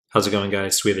How's it going,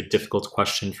 guys? So we have a difficult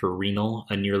question for renal.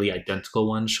 A nearly identical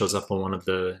one shows up on one of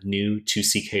the new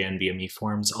 2CK NVMe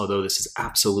forms, although this is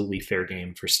absolutely fair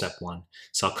game for step one.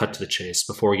 So I'll cut to the chase.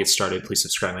 Before we get started, please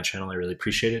subscribe to my channel. I really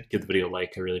appreciate it. Give the video a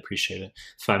like. I really appreciate it.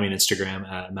 Find me on Instagram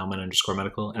at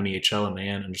Melman_medical,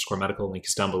 MEHLMAN_medical. Link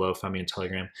is down below. Find me on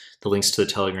Telegram. The links to the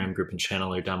Telegram group and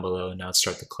channel are down below. Now let's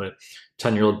start the clip.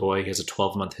 10-year-old boy. He has a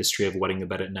 12-month history of wetting the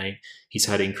bed at night. He's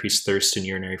had increased thirst and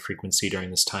urinary frequency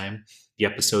during this time. The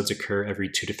episodes occur every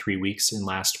 2 to 3 weeks and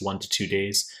last 1 to 2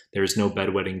 days. There is no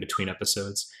bedwetting between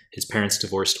episodes. His parents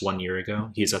divorced 1 year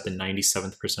ago. He is at the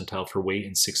 97th percentile for weight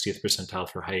and 60th percentile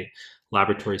for height.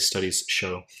 Laboratory studies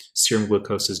show serum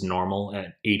glucose is normal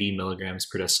at 80 milligrams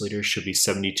per deciliter, should be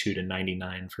 72 to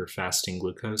 99 for fasting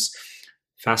glucose.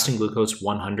 Fasting glucose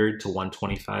 100 to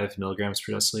 125 milligrams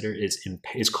per deciliter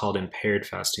is called impaired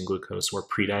fasting glucose or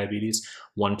prediabetes.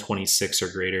 126 or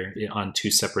greater on 2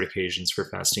 separate occasions for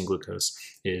fasting glucose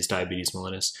is diabetes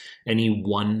mellitus. Any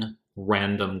one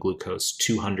random glucose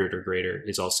 200 or greater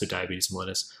is also diabetes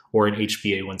mellitus, or an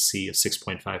HbA1c of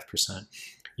 6.5%.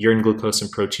 Urine glucose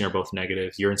and protein are both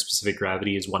negative. Urine specific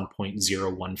gravity is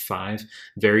 1.015.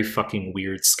 Very fucking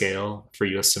weird scale for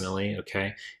USMLE,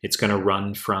 okay? It's going to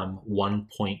run from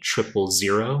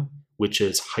 1.000, which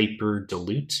is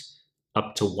hyperdilute,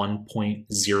 up to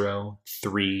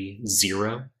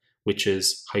 1.030, which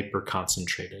is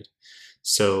hyperconcentrated.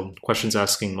 So questions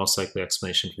asking most likely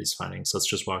explanation for these findings. Let's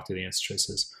just walk through the answer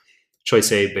choices.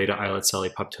 Choice A, beta islet cell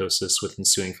apoptosis with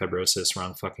ensuing fibrosis.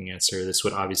 Wrong fucking answer. This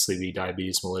would obviously be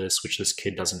diabetes mellitus, which this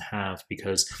kid doesn't have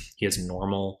because he has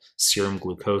normal serum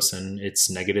glucose and it's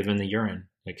negative in the urine.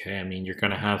 Okay, I mean, you're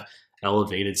going to have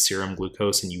elevated serum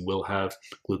glucose and you will have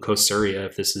glucosuria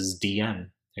if this is DM.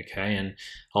 Okay, and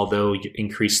although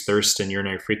increased thirst and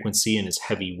urinary frequency and his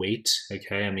heavy weight,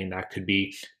 okay, I mean, that could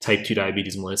be type 2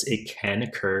 diabetes mellitus. It can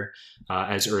occur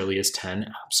as early as 10,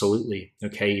 absolutely,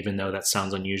 okay, even though that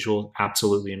sounds unusual,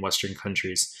 absolutely in Western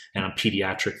countries and on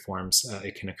pediatric forms,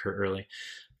 it can occur early.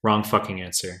 Wrong fucking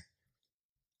answer.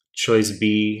 Choice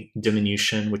B,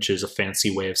 diminution, which is a fancy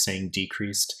way of saying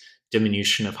decreased,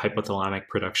 diminution of hypothalamic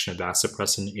production of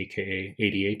vasopressin, aka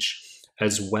ADH,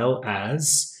 as well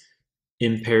as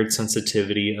impaired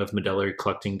sensitivity of medullary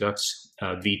collecting duct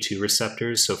V2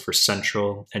 receptors, so for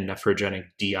central and nephrogenic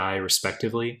DI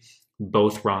respectively.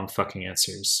 Both wrong fucking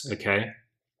answers, okay?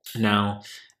 Now,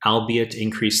 albeit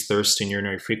increased thirst and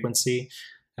urinary frequency,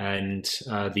 and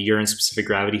the urine specific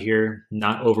gravity here,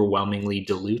 not overwhelmingly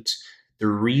dilute. The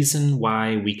reason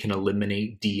why we can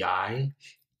eliminate DI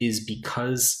is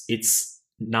because it's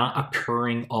not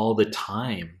occurring all the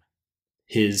time,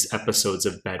 his episodes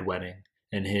of bedwetting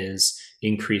and his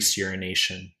increased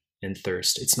urination and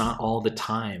thirst. It's not all the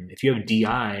time. If you have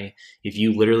DI, if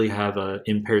you literally have a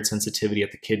impaired sensitivity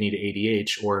at the kidney to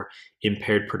ADH or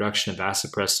impaired production of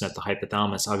vasopressin at the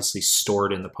hypothalamus, obviously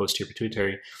stored in the posterior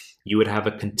pituitary, you would have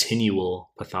a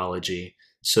continual pathology.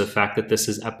 So the fact that this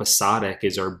is episodic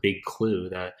is our big clue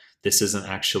that this isn't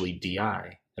actually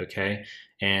DI, okay?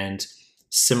 And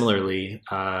similarly,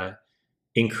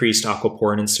 increased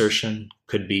aquaporin insertion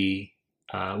could be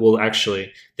well,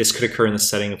 actually, this could occur in the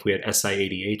setting if we had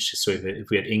SIADH. So if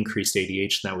we had increased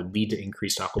ADH, that would lead to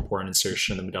increased aquaporin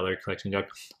insertion in the medullary collecting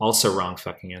duct. Also wrong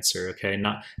fucking answer, okay?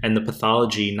 And the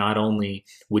pathology, not only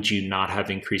would you not have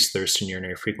increased thirst and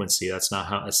urinary frequency, that's not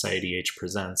how SIADH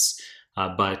presents,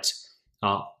 but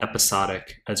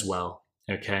episodic as well,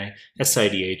 okay?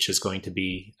 SIADH is going to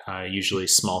be usually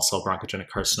small cell bronchogenic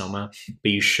carcinoma, but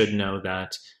you should know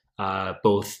that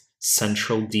both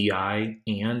central DI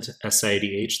and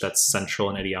SIADH, that's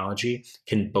central in etiology,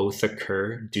 can both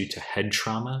occur due to head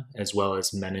trauma as well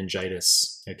as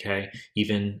meningitis, okay?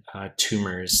 Even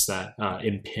tumors that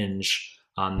impinge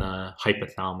on the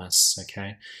hypothalamus,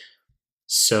 okay?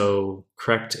 So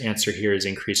correct answer here is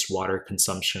increased water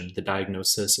consumption. The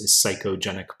diagnosis is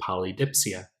psychogenic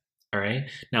polydipsia, all right?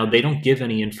 Now, they don't give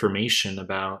any information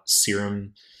about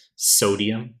serum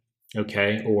sodium,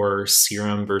 okay, or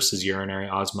serum versus urinary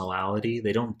osmolality.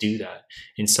 They don't do that.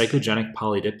 In psychogenic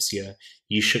polydipsia,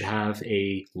 you should have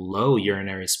a low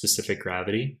urinary specific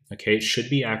gravity, okay? It should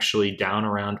be actually down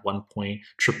around 1.000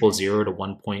 to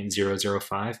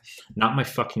 1.005. Not my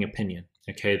fucking opinion,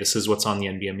 okay? This is what's on the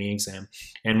NBME exam.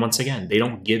 And once again, they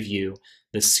don't give you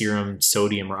the serum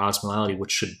sodium or osmolality,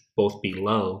 which should both be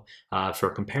low for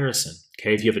comparison,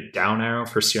 Okay, if you have a down arrow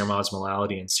for serum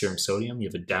osmolality and serum sodium, you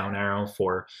have a down arrow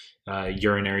for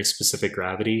urinary specific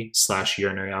gravity /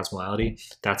 urinary osmolality,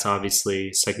 that's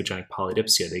obviously psychogenic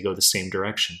polydipsia. They go the same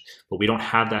direction, but we don't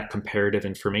have that comparative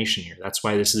information here. That's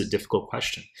why this is a difficult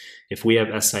question. If we have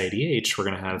SIADH, we're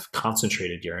going to have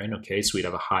concentrated urine. Okay, so we'd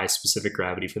have a high specific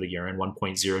gravity for the urine,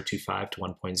 1.025 to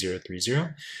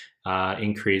 1.030.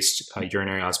 Increased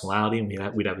urinary osmolality,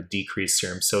 and we'd have a decreased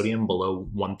serum sodium below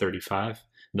 135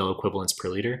 milliequivalents per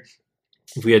liter.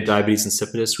 If we had diabetes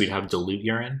insipidus, we'd have dilute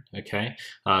urine, okay?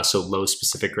 So low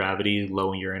specific gravity,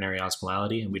 low urinary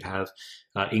osmolality, and we'd have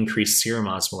increased serum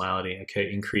osmolality, okay?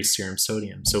 Increased serum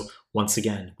sodium. So once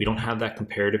again, we don't have that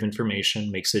comparative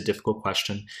information, makes it a difficult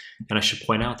question. And I should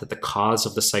point out that the cause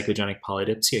of the psychogenic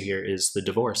polydipsia here is the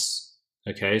divorce,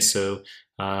 okay? So,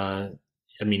 I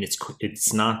mean,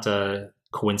 it's not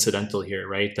coincidental here,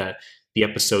 right? That the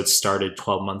episode started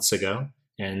 12 months ago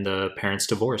and the parents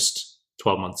divorced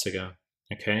 12 months ago.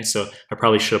 Okay, so I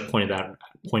probably should have pointed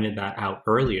that out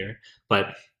earlier,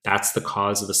 but that's the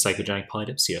cause of the psychogenic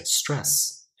polydipsia,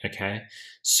 stress. Okay,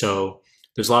 so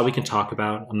there's a lot we can talk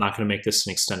about. I'm not going to make this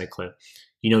an extended clip.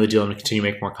 You know the deal. I'm going to continue to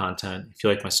make more content. If you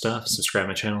like my stuff, subscribe to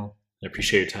my channel. I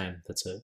appreciate your time. That's it.